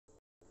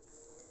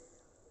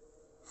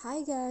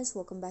Hi guys,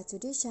 welcome back to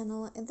this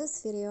channel. In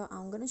this video,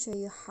 I'm gonna show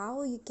you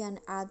how you can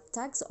add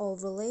text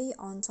overlay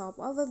on top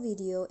of a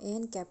video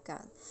in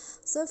CapCut.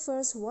 So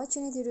first, what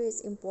you need to do is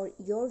import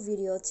your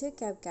video to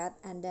CapCut,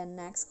 and then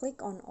next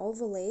click on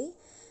overlay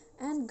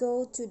and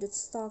go to the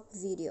stock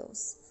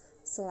videos.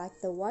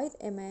 Select the white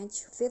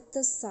image, fit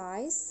the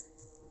size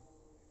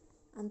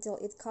until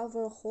it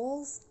covers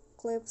whole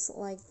clips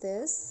like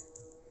this,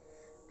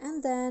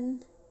 and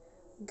then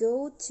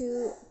go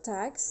to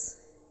text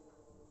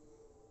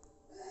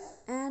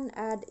and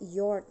add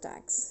your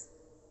text.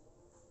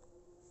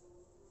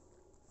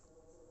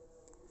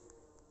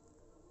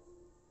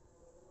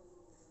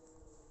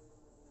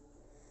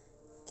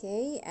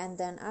 Okay, and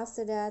then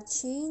after that,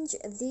 change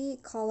the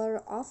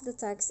color of the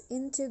text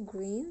into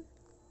green.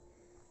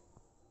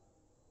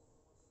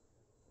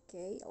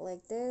 Okay,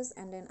 like this,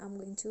 and then I'm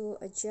going to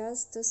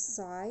adjust the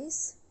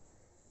size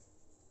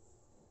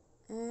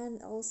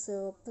and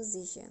also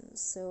position,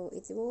 so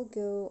it will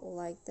go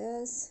like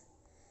this.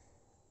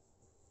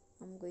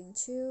 I'm going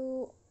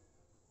to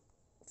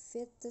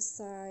fit the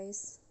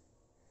size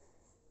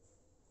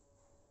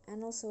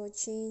and also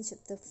change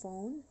the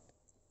font.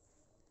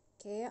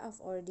 Okay,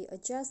 I've already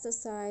adjusted the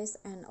size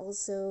and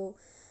also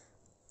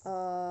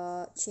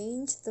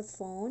change the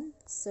font.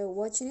 So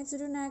what you need to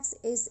do next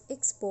is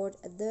export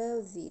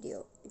the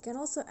video. You can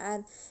also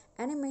add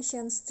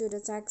animations to the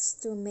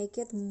text to make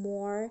it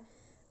more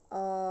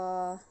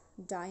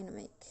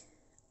dynamic.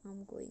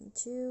 I'm going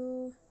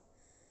to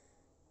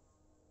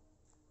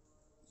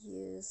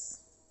use.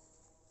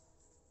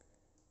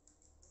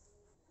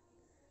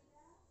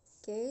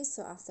 Okay,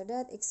 so after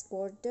that,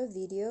 export the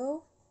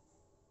video.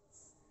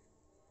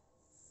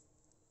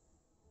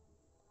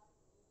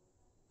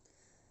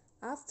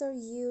 After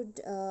you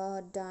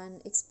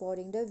done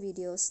exporting the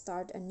video,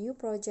 start a new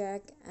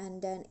project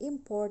and then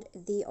import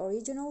the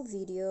original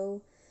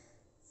video.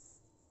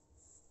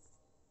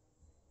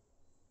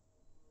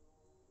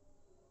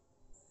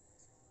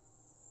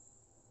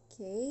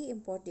 Okay,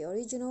 import the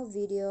original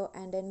video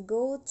and then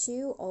go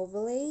to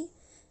overlay.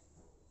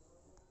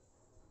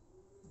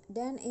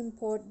 Then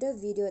import the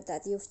video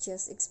that you've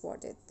just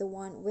exported, the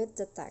one with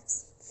the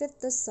text.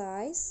 Fit the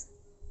size.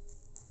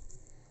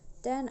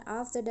 Then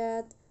after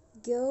that,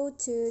 go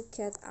to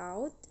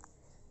Cutout,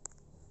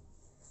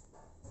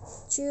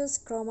 choose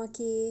chroma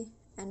key,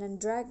 and then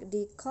drag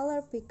the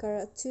color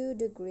picker to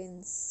the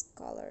green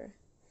color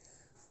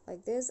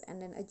like this,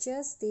 and then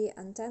adjust the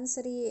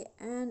intensity,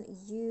 and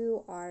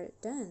you are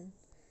done.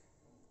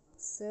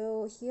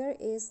 So here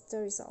is the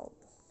result.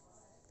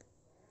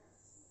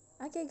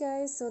 Okay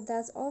guys, so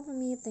that's all from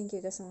me. Thank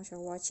you guys so much for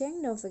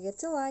watching. Don't forget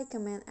to like,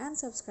 comment, and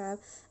subscribe,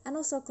 and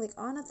also click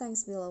on the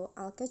thanks below.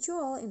 I'll catch you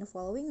all in the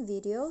following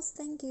videos.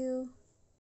 Thank you.